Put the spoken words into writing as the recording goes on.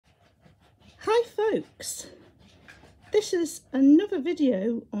Hi folks, this is another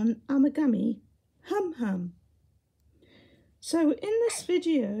video on Amagami Hum Hum. So in this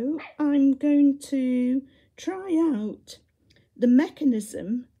video I'm going to try out the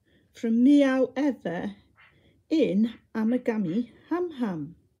mechanism from MeowEver in Amagami Hum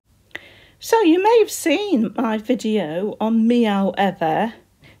Hum. So you may have seen my video on MeowEver.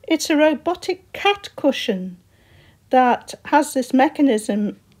 It's a robotic cat cushion that has this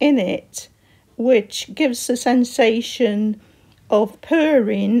mechanism in it which gives the sensation of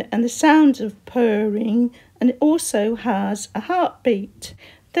purring and the sound of purring, and it also has a heartbeat.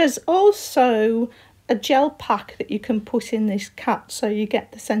 There's also a gel pack that you can put in this cat so you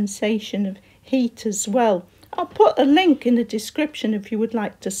get the sensation of heat as well. I'll put a link in the description if you would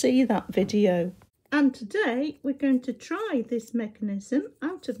like to see that video. And today we're going to try this mechanism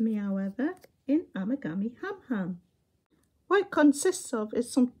out of MeowEver in Amagami Hum Hum. What it consists of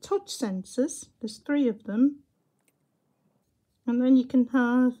is some touch sensors. There's 3 of them. And then you can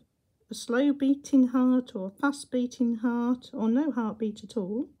have a slow beating heart or a fast beating heart or no heartbeat at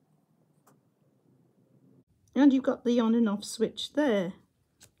all. And you've got the on and off switch there.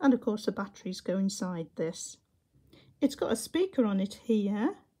 And of course the batteries go inside this. It's got a speaker on it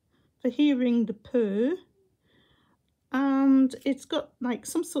here for hearing the purr. And it's got like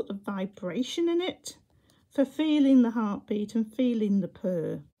some sort of vibration in it for feeling the heartbeat and feeling the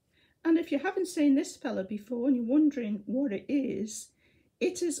purr. And if you haven't seen this fella before and you're wondering what it is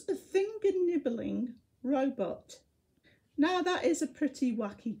a finger nibbling robot. Now that is a pretty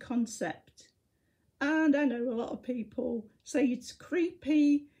wacky concept, and I know a lot of people say it's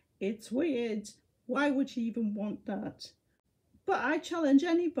creepy, it's weird, why would you even want that? But I challenge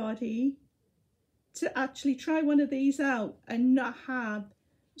anybody to actually try one of these out and not have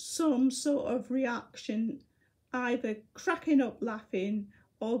some sort of reaction, either cracking up laughing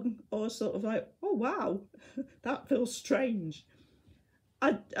or sort of like, oh wow, that feels strange.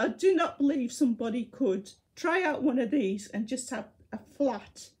 I do not believe somebody could try out one of these and just have a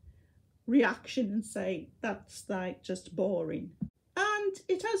flat reaction and say that's like just boring. And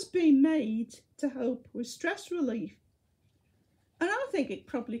it has been made to help with stress relief, and I think it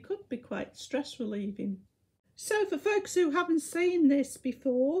probably could be quite stress relieving. So for folks who haven't seen this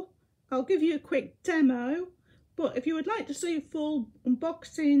before, I'll give you a quick demo, but if you would like to see a full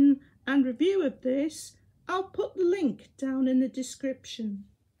unboxing and review of this, I'll put the link down in the description.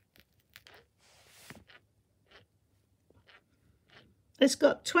 It's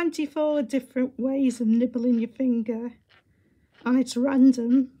got 24 different ways of nibbling your finger, and it's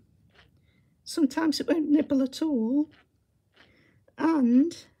random. Sometimes it won't nibble at all,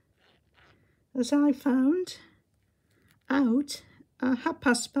 and as I found out at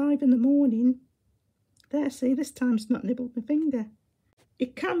 5:30 in the morning, there, see, this time's not nibbled my finger.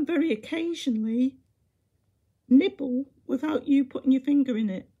 It can very occasionally nibble without you putting your finger in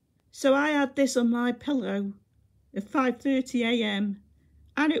it. So I had this on my pillow at 5:30 AM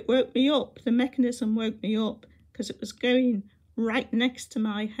and it woke me up. The mechanism woke me up because it was going right next to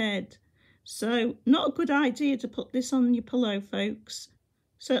my head. So not a good idea to put this on your pillow, folks.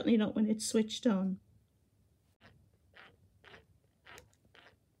 Certainly not when it's switched on.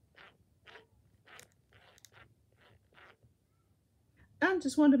 And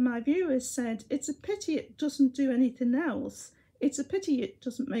as one of my viewers said, it's a pity it doesn't do anything else. It's a pity it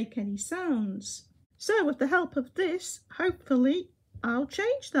doesn't make any sounds. So with the help of this, hopefully I'll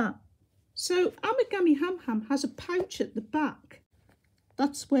change that. So Amagami Hum Hum has a pouch at the back.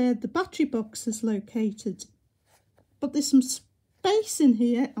 That's where the battery box is located. But there's some space in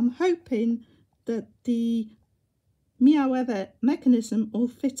here. I'm hoping that the MeowEver mechanism will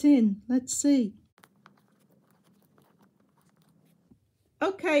fit in. Let's see.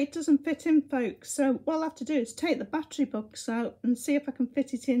 Okay, it doesn't fit in, folks, so what I'll have to do is take the battery box out and see if I can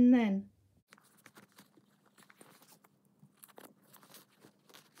fit it in then.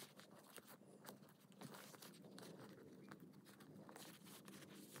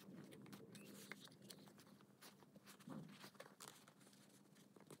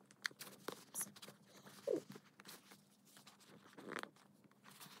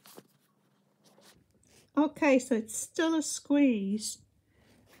 Okay, so it's still a squeeze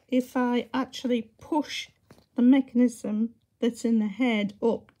if I actually push the mechanism that's in the head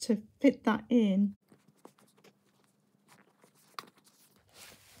up to fit that in.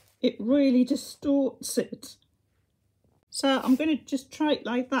 It really distorts it. So I'm going to just try it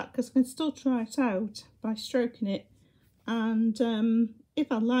like that because I can still try it out by stroking it. And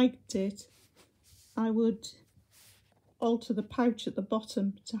if I liked it, I would alter the pouch at the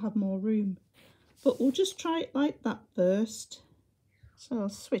bottom to have more room. But we'll just try it like that first. So I'll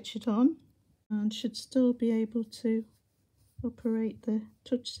switch it on. and should still be able to operate the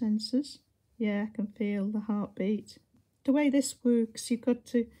touch sensors. Yeah, I can feel the heartbeat. The way this works, you've got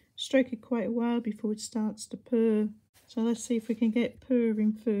to stroke it quite a while before it starts to purr. So let's see if we can get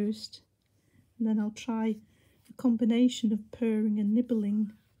purring first, and then I'll try a combination of purring and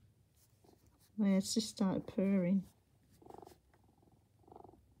nibbling. Yeah, it's just started purring.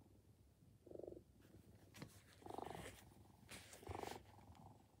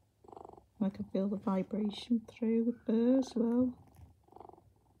 I can feel the vibration through the purr as well.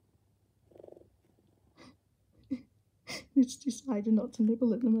 It's decided not to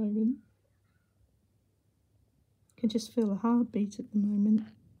nibble at the moment. I can just feel the heartbeat at the moment.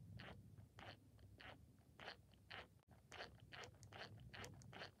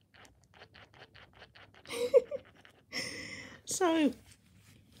 So,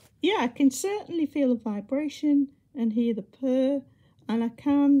 yeah, I can certainly feel the vibration and hear the purr, and I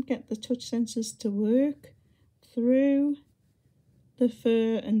can get the touch sensors to work through the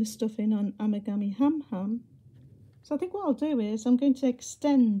fur and the stuffing on Amagami Ham Ham. So I think what I'll do is I'm going to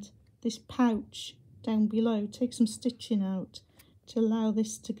extend this pouch down below, take some stitching out to allow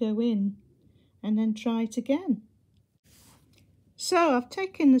this to go in, and then try it again. So I've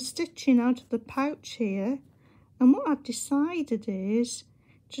taken the stitching out of the pouch here, and what I've decided is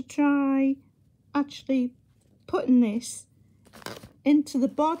to try actually putting this into the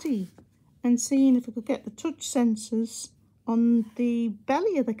body and seeing if I could get the touch sensors on the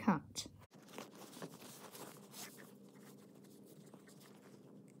belly of the cat.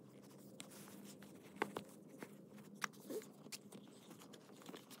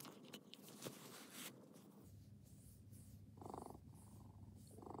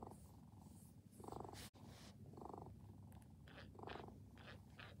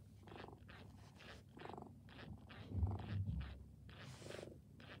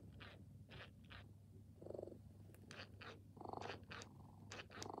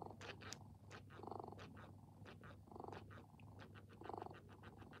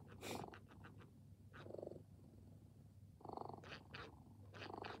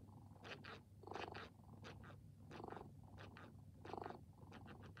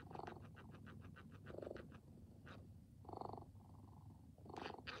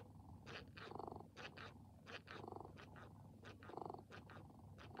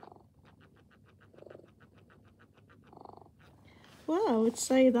 Well, I would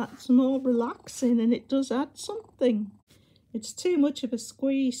say that's more relaxing, and it does add something. It's too much of a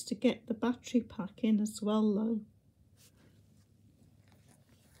squeeze to get the battery pack in as well, though.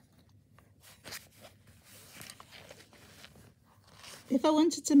 If I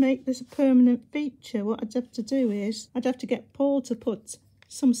wanted to make this a permanent feature, what I'd have to do is I'd have to get Paul to put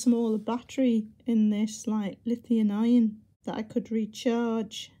some smaller battery in this, like lithium ion, that I could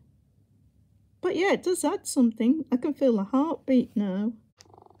recharge. But yeah, it does add something. I can feel the heartbeat now.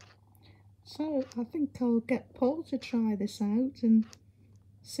 So I think I'll get Paul to try this out and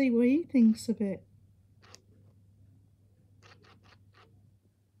see what he thinks of it.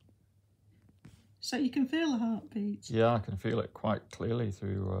 So you can feel the heartbeat? Yeah, I can feel it quite clearly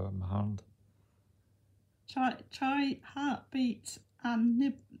through my hand. Try heartbeat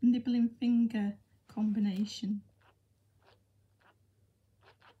and nibbling finger combination.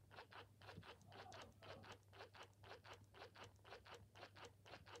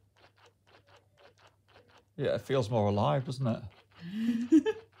 Yeah, it feels more alive, doesn't it?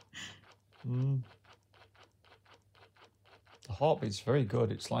 The heartbeat's very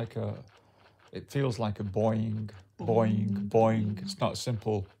good. It's like it feels like a boing, boing, boing. It's not a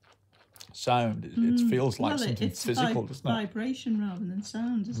simple sound. It feels like something physical, doesn't it? Vibration rather than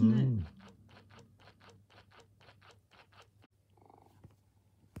sound, isn't it?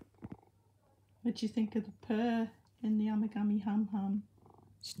 What do you think of the purr in the Amagami Ham Ham?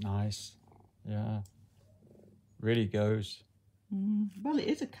 It's nice. Yeah. Really goes. Well, it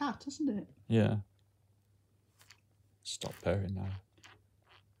is a cat, isn't it? Yeah. Stop purring now.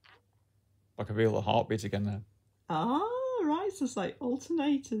 I can feel the heartbeat again now. Ah, right. So it's like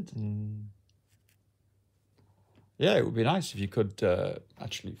alternated. Yeah, it would be nice if you could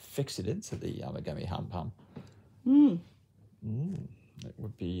actually fix it into the Amagami Ham Ham. It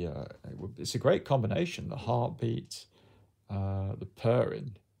would be. It's a great combination. The heartbeat, the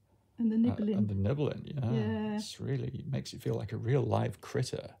purring, and the nibbling. Yeah. It's really makes it feel like a real live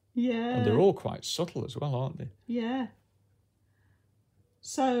critter. Yeah. And they're all quite subtle as well, aren't they? Yeah.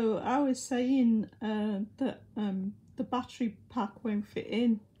 So I was saying that the battery pack won't fit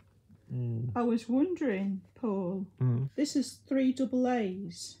in. I was wondering, Paul, this is 3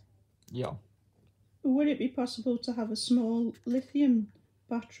 AA's. Yeah. Would it be possible to have a small lithium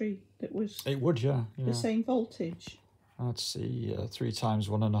battery that was It would, yeah. the same voltage. Let's see, 3 times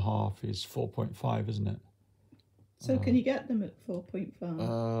 1.5 is 4.5, isn't it? So can you get them at 4.5?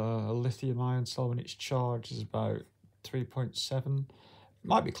 A lithium-ion cell when it's charged is about 3.7.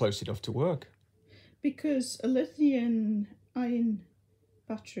 Might be close enough to work. Because a lithium-ion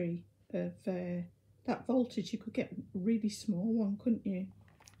battery of that voltage, you could get a really small one, couldn't you?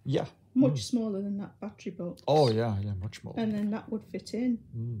 Yeah. Much smaller than that battery box. Oh, yeah, much smaller. And then that would fit in.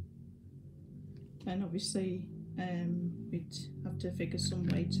 And obviously, we'd have to figure some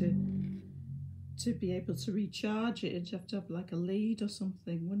way to be able to recharge it. You'd have to have like a lead or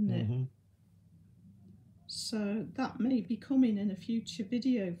something, wouldn't it? So that may be coming in a future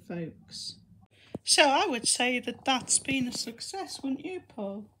video, folks. So I would say that that's been a success, wouldn't you,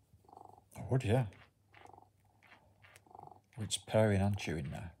 Paul? I would, yeah. It's purring and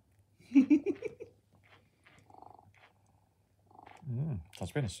chewing now.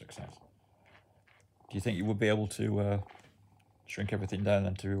 That's been a success. Do you think you would be able to shrink everything down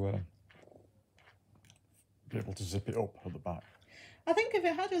and to be able to zip it up at the back? I think if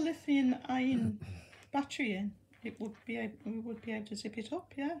it had a lithium-ion battery in, we would be able to zip it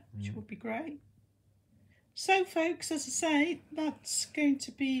up, yeah, which would be great. So, folks, as I say, that's going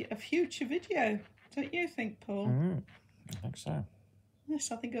to be a future video, don't you think, Paul? I think so.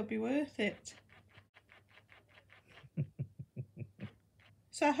 Yes, I think it'll be worth it.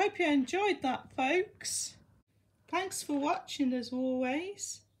 So I hope you enjoyed that, folks. Thanks for watching as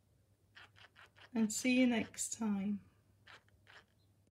always, and see you next time.